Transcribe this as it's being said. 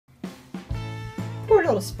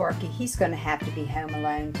told Sparky he's going to have to be home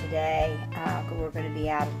alone today. We're going to be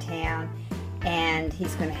out of town, and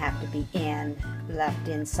he's going to have to be left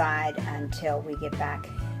inside until we get back.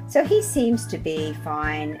 So he seems to be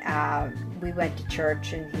fine. We went to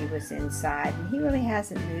church and he was inside, and he really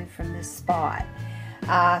hasn't moved from this spot.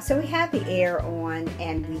 So we have the air on,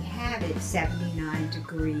 and we have it 79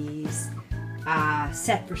 degrees,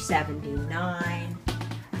 set for 79.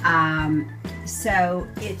 So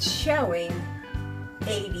it's showing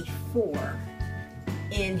 84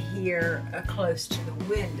 in here close to the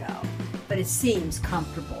window, but it seems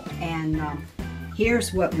comfortable. And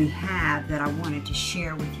here's what we have that I wanted to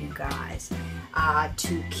share with you guys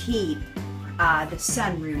to keep the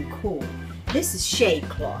sunroom cool. This is shade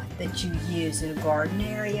cloth that you use in a garden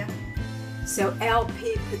area. So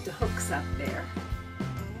LP put the hooks up there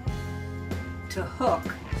to hook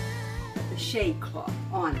the shade cloth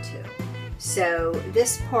onto. So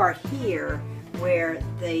this part here where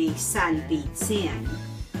the sun beats in,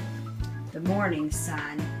 the morning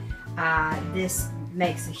sun, this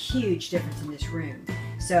makes a huge difference in this room.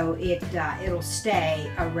 So it'll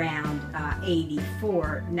stay around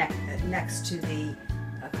 84 next to the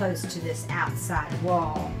close to this outside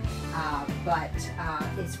wall, but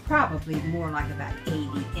it's probably more like about 80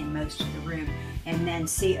 in most of the room. And then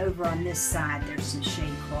see over on this side there's some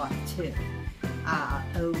shade cloth too,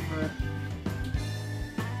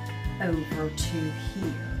 over to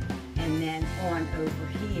here, and then on over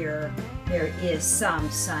here there is some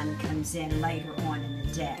sun comes in later on in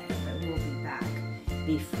the day, but we'll be back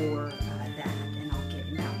before that, and I'll get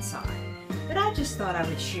him outside. But I just thought I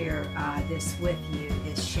would share this with you,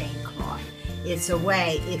 this shade cloth. It's a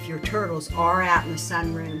way, if your turtles are out in the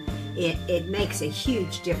sunroom, it makes a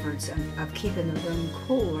huge difference of keeping the room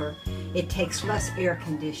cooler. It takes less air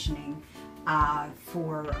conditioning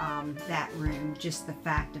for that room, just the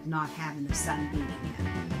fact of not having the sun beating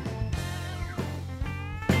in.